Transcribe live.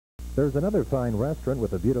There's another fine restaurant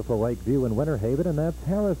with a beautiful lake view in Winter Haven, and that's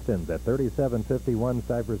Harriston's at 3751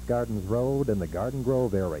 Cypress Gardens Road in the Garden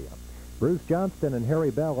Grove area. Bruce Johnston and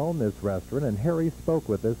Harry Bell own this restaurant, and Harry spoke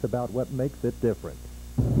with us about what makes it different.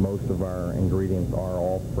 Most of our ingredients are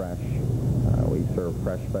all fresh. We serve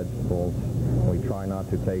fresh vegetables. We try not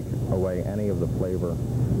to take away any of the flavor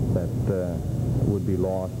that would be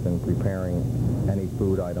lost in preparing any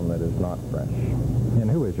food item that is not fresh. And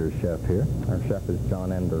who is your chef here? Our chef is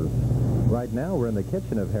John Enders. Right now we're in the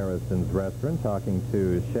kitchen of Harriston's restaurant talking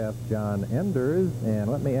to Chef John Enders, and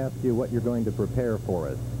let me ask you what you're going to prepare for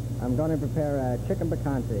us. I'm going to prepare a chicken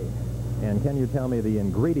picante. And can you tell me the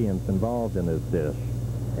ingredients involved in this dish?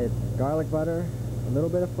 It's garlic butter, a little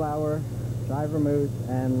bit of flour, dry vermouth,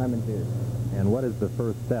 and lemon juice. And what is the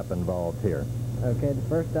first step involved here? Okay, the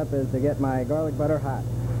first step is to get my garlic butter hot.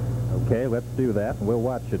 Okay, let's do that, and we'll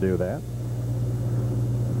watch you do that.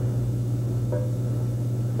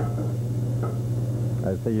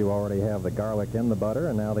 I see you already have the garlic in the butter,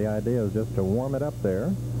 and now the idea is just to warm it up there.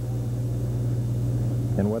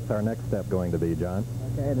 And what's our next step going to be, John?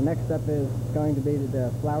 Okay, the next step is going to be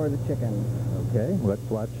to flour the chicken. Okay, let's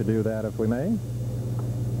watch you do that if we may.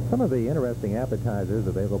 Some of the interesting appetizers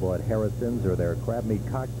available at Harriston's are their crab meat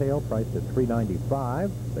cocktail, priced at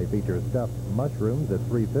 $3.95. They feature stuffed mushrooms at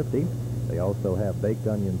 $3.50. They also have baked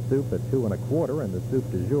onion soup at $2 1/4, and the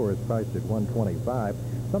soup du jour is priced at $1.25.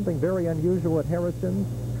 Something very unusual at Harriston's,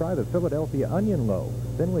 try the Philadelphia onion loaf.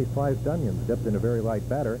 Thinly sliced onions dipped in a very light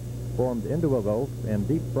batter, formed into a loaf and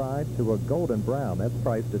deep fried to a golden brown. That's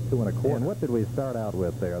priced at $2 1/4. And what did we start out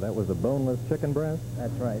with there? That was a boneless chicken breast?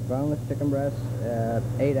 That's right, boneless chicken breast,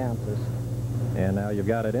 8 ounces. And now you've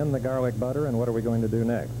got it in the garlic butter, and what are we going to do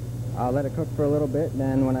next? I'll let it cook for a little bit, and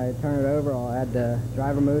then when I turn it over, I'll add the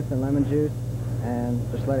dry vermouth and lemon juice, and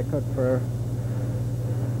just let it cook for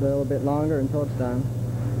a little bit longer until it's done.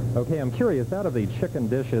 Okay, I'm curious, out of the chicken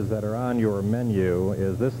dishes that are on your menu,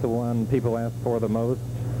 is this the one people ask for the most?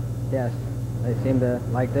 Yes, they seem to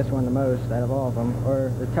like this one the most out of all of them. Or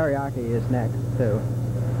the teriyaki is next, too.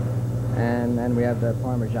 And then we have the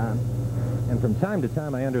Parmesan. And from time to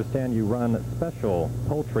time, I understand you run special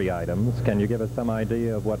poultry items. Can you give us some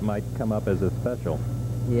idea of what might come up as a special?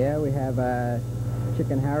 Yeah, we have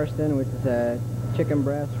chicken Harriston, which is a chicken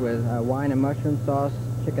breast with wine and mushroom sauce.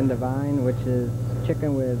 Chicken Divine, which is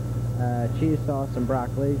chicken with cheese sauce and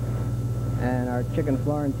broccoli. And our chicken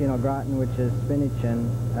Florentino gratin, which is spinach and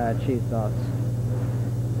cheese sauce.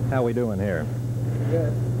 How we doing here?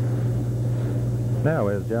 Good. Now,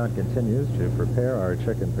 as John continues to prepare our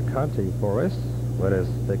chicken picante for us, let us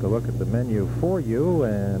take a look at the menu for you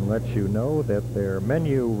and let you know that their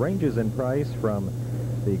menu ranges in price from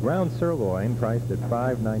the ground sirloin, priced at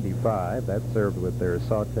 $5.95. That's served with their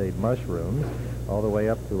sautéed mushrooms, all the way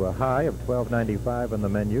up to a high of $12.95 on the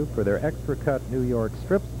menu for their extra cut New York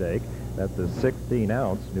strip steak. That's a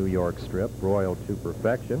 16-ounce New York strip, broiled to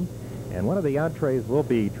perfection. And one of the entrees we'll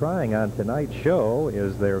be trying on tonight's show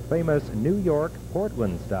is their famous New York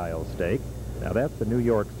Portland-style steak. Now, that's the New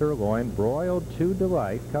York sirloin, broiled to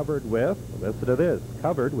delight, covered with, listen to this,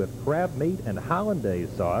 covered with crab meat and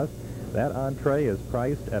hollandaise sauce. That entree is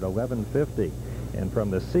priced at $11.50. And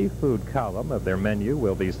from the seafood column of their menu,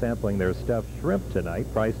 we'll be sampling their stuffed shrimp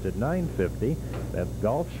tonight, priced at $9.50. That's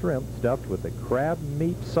Gulf shrimp stuffed with the crab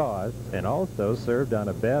meat sauce and also served on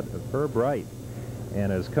a bed of herb rice.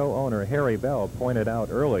 And as co-owner Harry Bell pointed out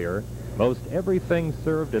earlier, most everything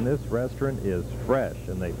served in this restaurant is fresh,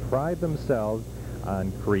 and they pride themselves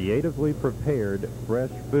on creatively prepared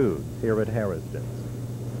fresh foods here at Harriston's.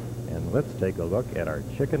 And let's take a look at our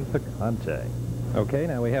chicken picante. Okay,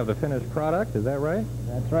 now we have the finished product, is that right?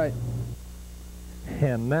 That's right.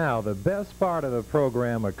 And now the best part of the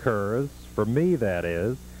program occurs, for me that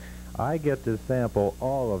is, I get to sample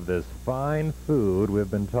all of this fine food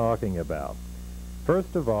we've been talking about.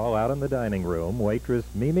 First of all, out in the dining room, waitress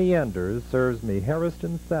Mimi Enders serves me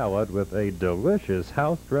Harriston salad with a delicious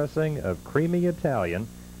house dressing of creamy Italian,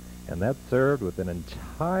 and that's served with an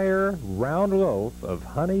entire round loaf of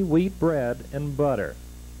honey wheat bread and butter.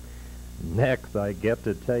 Next, I get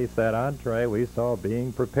to taste that entree we saw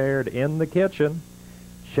being prepared in the kitchen,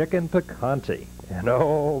 chicken picante, and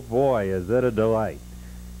oh boy, is it a delight.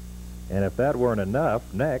 And if that weren't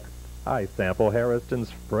enough, next, I sample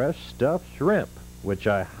Harriston's fresh stuffed shrimp, which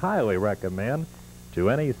I highly recommend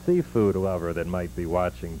to any seafood lover that might be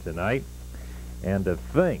watching tonight. And to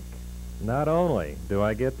think, not only do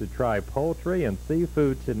I get to try poultry and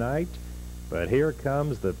seafood tonight, but here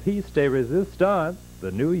comes the piece de resistance,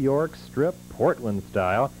 the New York strip Portland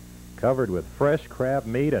style, covered with fresh crab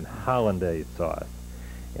meat and hollandaise sauce.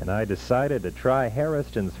 and I decided to try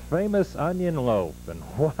Harriston's famous onion loaf. And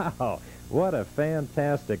wow, what a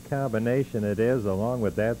fantastic combination it is along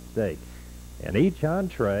with that steak. And each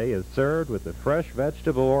entree is served with a fresh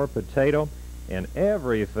vegetable or potato, and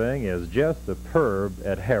everything is just superb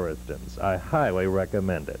at Harriston's. I highly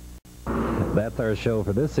recommend it. That's our show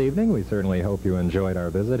for this evening. We certainly hope you enjoyed our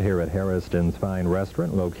visit here at Harriston's fine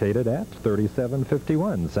restaurant located at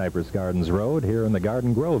 3751 Cypress Gardens Road here in the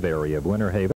Garden Grove area of Winter Haven.